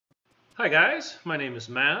Hi guys, my name is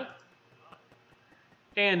Matt,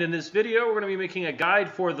 and in this video we're going to be making a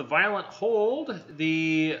guide for the Violent Hold,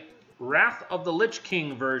 the Wrath of the Lich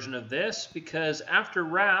King version of this, because after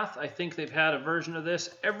Wrath I think they've had a version of this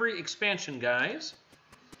every expansion, guys.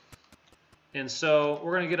 And so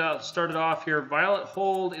we're going to get started off here. Violent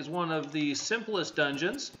Hold is one of the simplest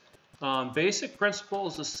dungeons. Basic principle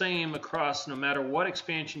is the same across no matter what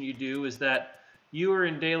expansion you do, is that you are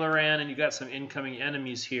in Dalaran and you got some incoming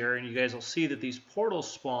enemies here, and you guys will see that these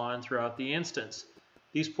portals spawn throughout the instance.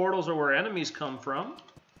 These portals are where enemies come from.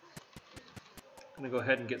 I'm going to go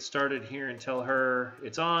ahead and get started here and tell her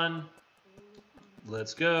it's on.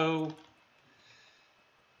 Let's go.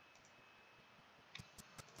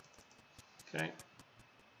 Okay.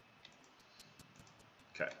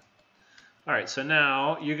 Okay. All right, so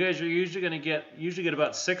now you guys are usually get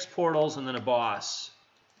about 6 portals and then a boss.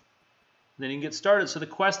 And then you can get started. So the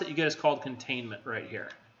quest that you get is called Containment right here.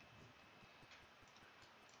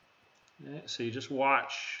 Okay, so you just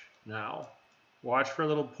watch now. Watch for a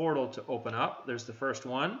little portal to open up. There's the first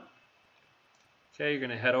one. Okay, you're going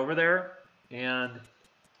to head over there and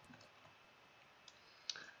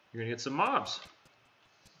you're going to get some mobs.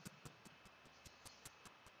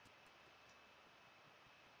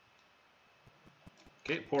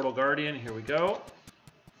 Okay, Portal Guardian, here we go.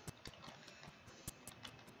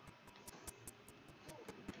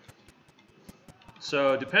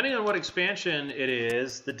 So depending on what expansion it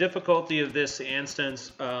is, the difficulty of this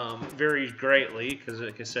instance varies greatly, because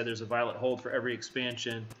like I said, there's a Violent Hold for every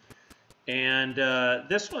expansion. And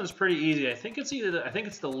this one's pretty easy. I think it's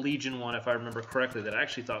the Legion one, if I remember correctly, that I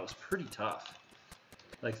actually thought was pretty tough.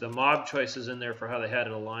 Like the mob choices in there for how they had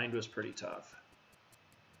it aligned was pretty tough.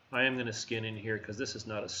 I am going to skin in here because this is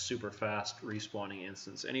not a super fast respawning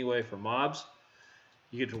instance. Anyway, for mobs,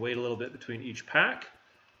 you get to wait a little bit between each pack.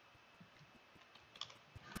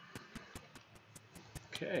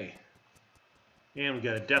 Okay. And we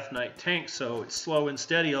got a Death Knight tank, so it's slow and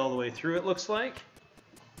steady all the way through, it looks like.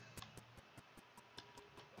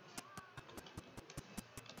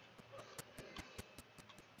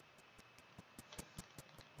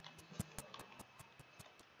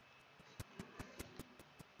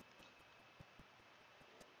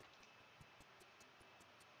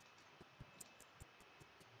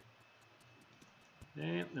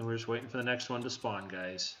 Okay, and we're just waiting for the next one to spawn,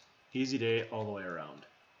 guys. Easy day all the way around.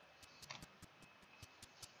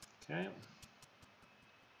 Okay.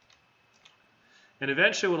 And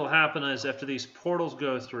eventually what will happen is after these portals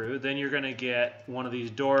go through, then you're going to get one of these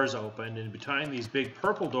doors opened, and behind these big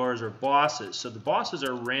purple doors are bosses. So the bosses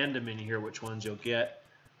are random in here which ones you'll get.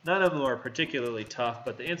 None of them are particularly tough,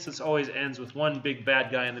 but the instance always ends with one big bad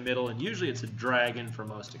guy in the middle, and usually it's a dragon for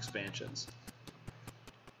most expansions.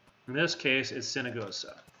 In this case, it's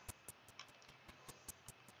Cyanigosa.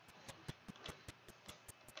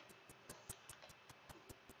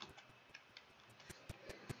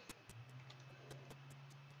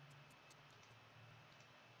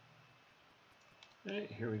 Okay,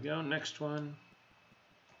 here we go, next one.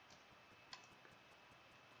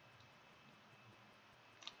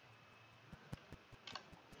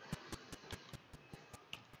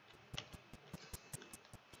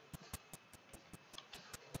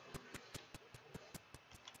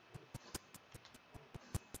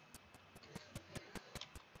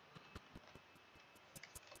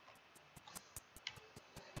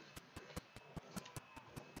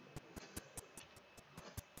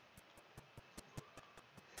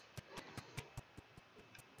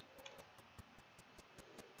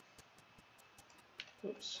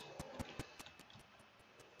 Oops.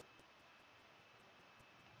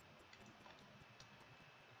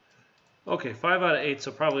 Okay, 5 out of 8,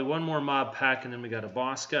 so probably one more mob pack, and then we got a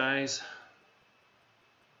boss, guys.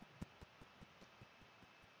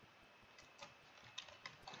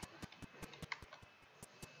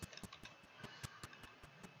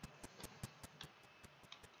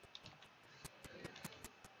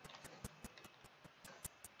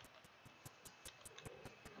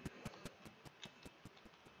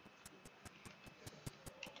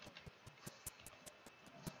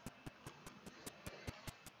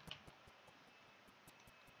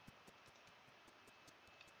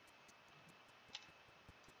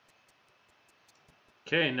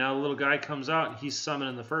 Okay, now the little guy comes out and he's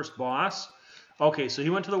summoning the first boss. Okay, so he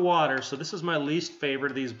went to the water, so this is my least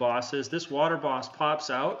favorite of these bosses. This water boss pops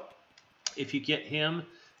out if you get him,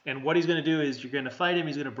 and what he's going to do is you're going to fight him,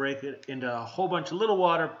 he's going to break it into a whole bunch of little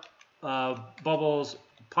water bubbles,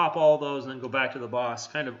 pop all those, and then go back to the boss,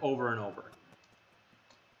 kind of over and over.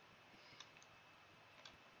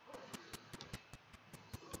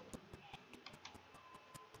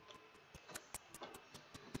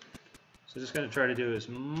 So just going to try to do as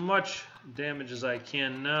much damage as I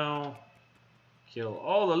can now. Kill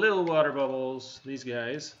all the little water bubbles, these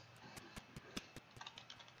guys.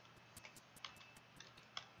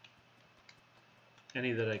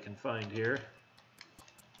 Any that I can find here.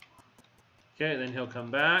 Okay, then he'll come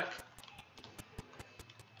back.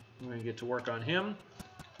 We're going to get to work on him.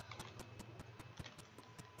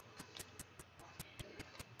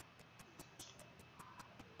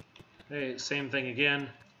 Okay, same thing again.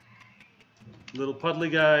 Little puddly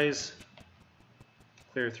guys.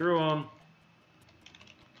 Clear through them.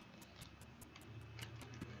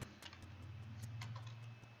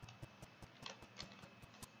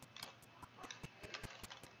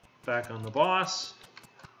 Back on the boss.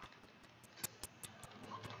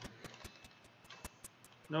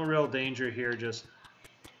 No real danger here, just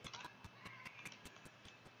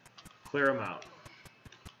clear them out.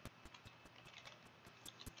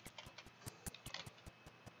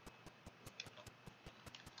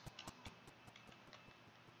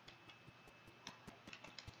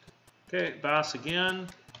 Okay, boss again.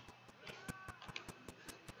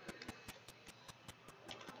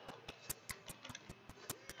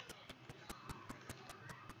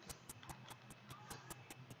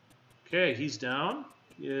 Okay, he's down.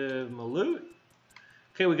 Give him a loot.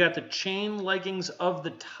 Okay, we got the chain leggings of the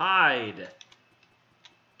tide.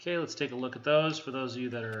 Okay, let's take a look at those for those of you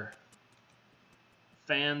that are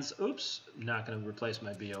fans. Oops, not going to replace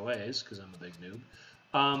my BOAs because I'm a big noob.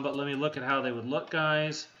 But let me look at how they would look,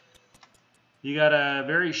 guys. You got a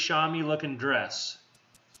very shammy looking dress.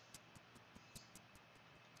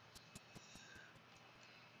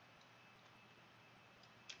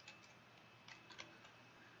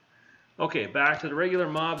 Okay, back to the regular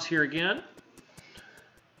mobs here again.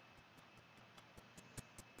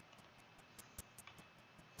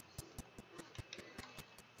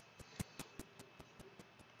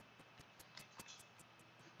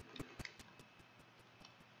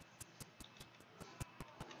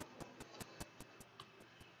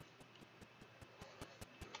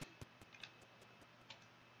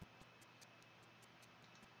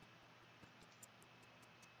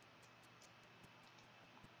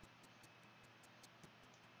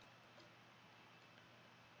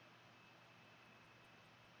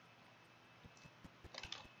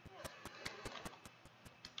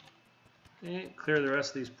 Okay, clear the rest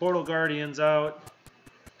of these portal guardians out.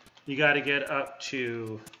 You got to get up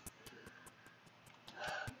to,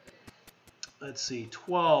 let's see,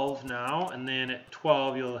 12 now, and then at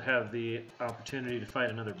 12 you'll have the opportunity to fight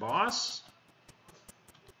another boss.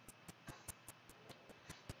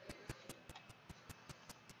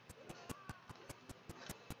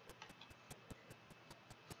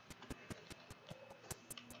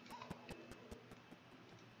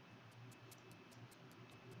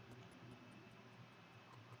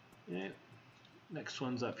 Okay. Next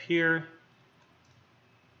one's up here.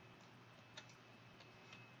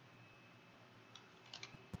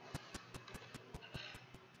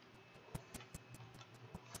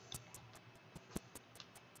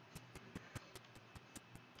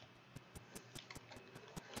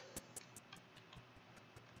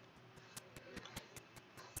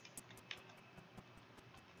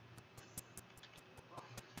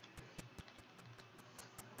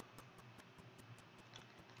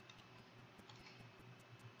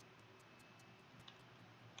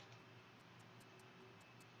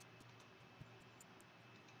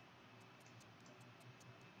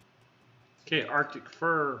 Okay, Arctic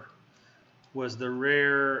fur was the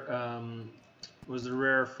rare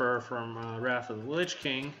fur from Wrath of the Lich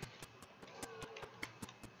King.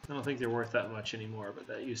 I don't think they're worth that much anymore, but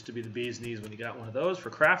that used to be the bee's knees when you got one of those for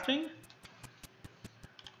crafting.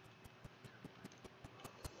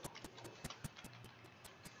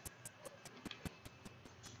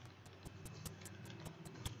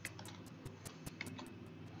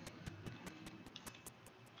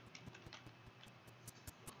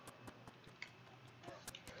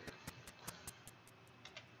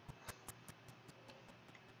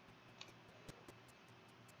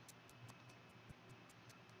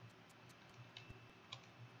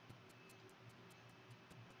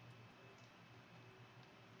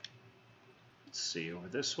 Let's see, over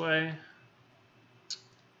this way.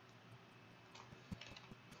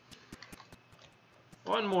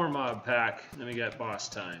 One more mob pack, then we got boss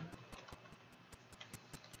time.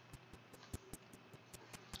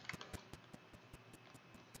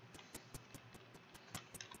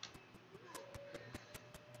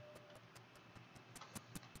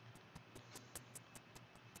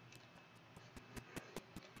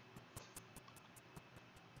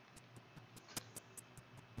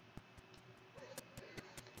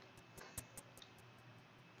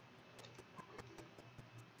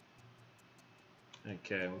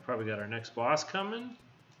 Okay, we probably got our next boss coming.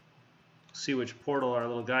 See which portal our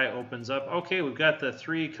little guy opens up. Okay, we've got the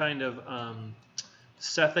three kind of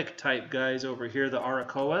Sethic type guys over here, the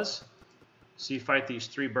Arakoas. So you fight these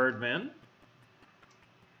three birdmen.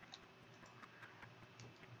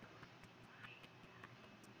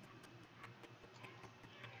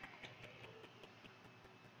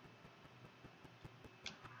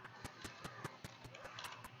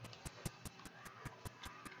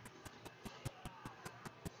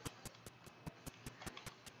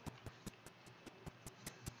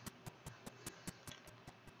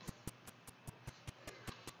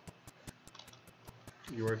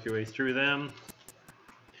 You work your way through them.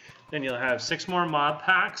 Then you'll have 6 more mob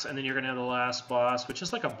packs, and then you're going to have the last boss, which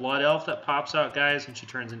is like a blood elf that pops out, guys, and she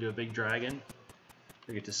turns into a big dragon.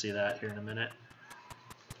 You'll get to see that here in a minute.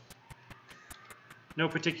 No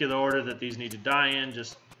particular order that these need to die in,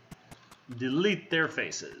 just delete their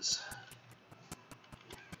faces.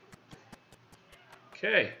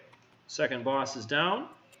 Okay, second boss is down.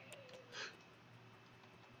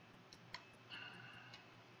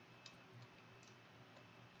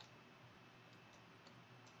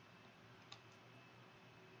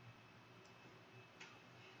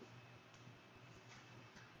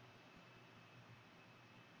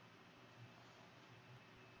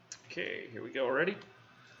 Okay, here we go already.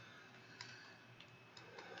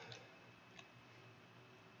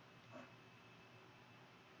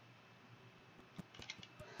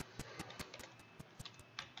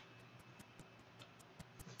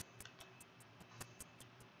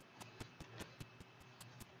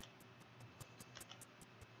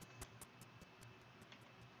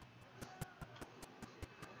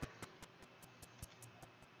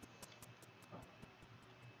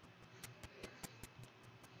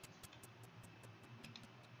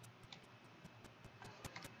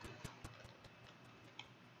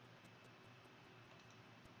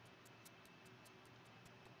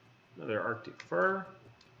 Another Arctic fur.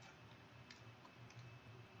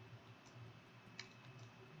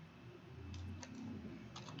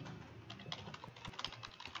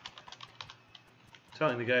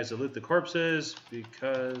 Telling the guys to loot the corpses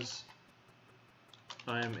because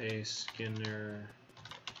I'm a skinner,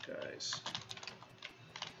 guys.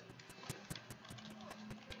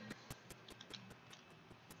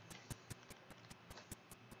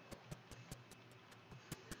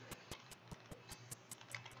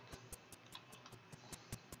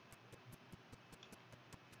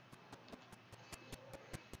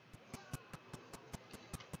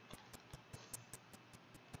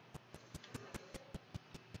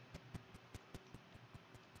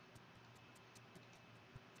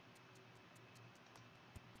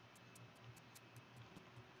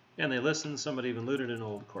 And they listened. Somebody even looted an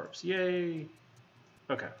old corpse. Yay!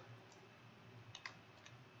 Okay.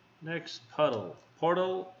 Next, puddle.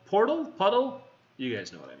 Portal? Portal? Puddle? You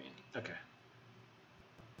guys know what I mean. Okay.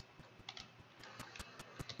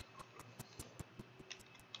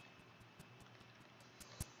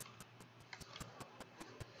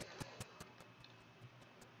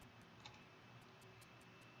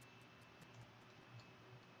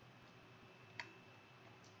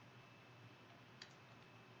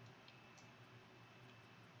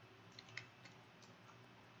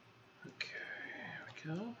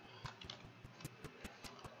 Go.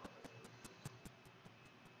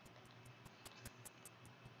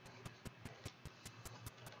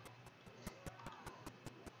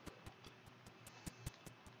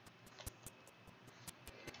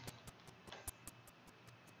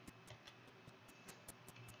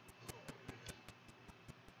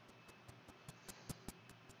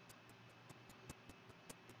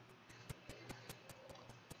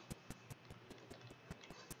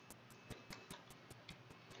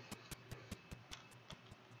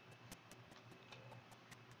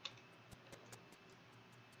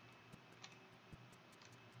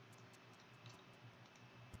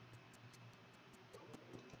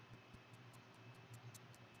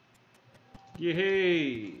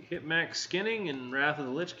 Yay! Hit max skinning and Wrath of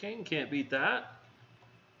the Lich King. Can't beat that.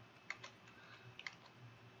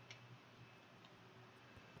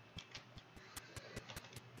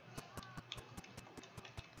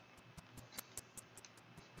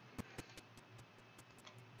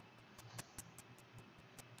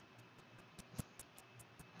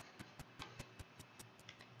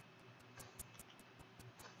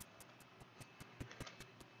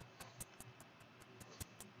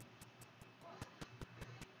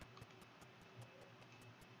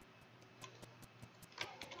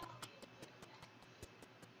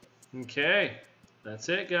 Okay, that's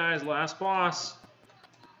it, guys. Last boss.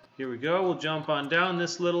 Here we go. We'll jump on down.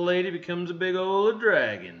 This little lady becomes a big old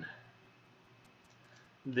dragon.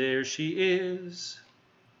 There she is.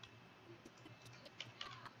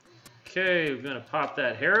 Okay, we're going to pop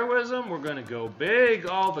that heroism. We're going to go big.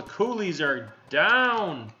 All the coolies are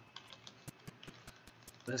down.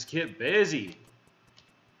 Let's get busy.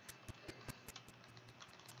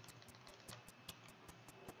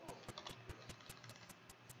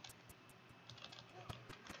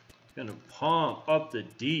 Gonna pump up the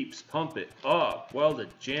deeps. Pump it up while the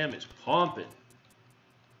jam is pumping.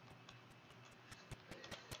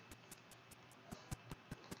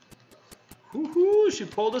 Woohoo! She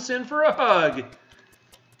pulled us in for a hug.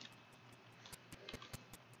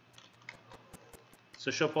 So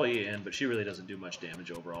she'll pull you in, but she really doesn't do much damage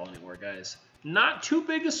overall anymore, guys. Not too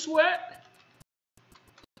big a sweat.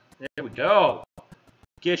 There we go.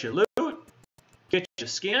 Get your loot, get your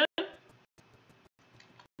skin,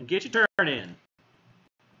 and get your turn in.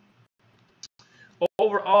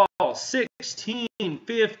 Overall, 16,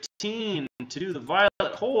 15 to do the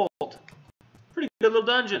Violet Hold. Pretty good little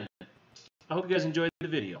dungeon. I hope you guys enjoyed the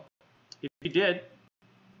video. If you did,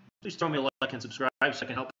 please throw me a like and subscribe so I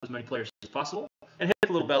can help as many players as possible. And hit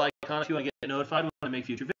the little bell icon if you want to get notified when I make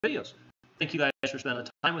future videos. Thank you guys for spending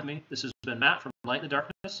the time with me. This has been Matt from Light in the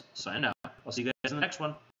Darkness, signing out. I'll see you guys in the next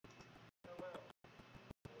one.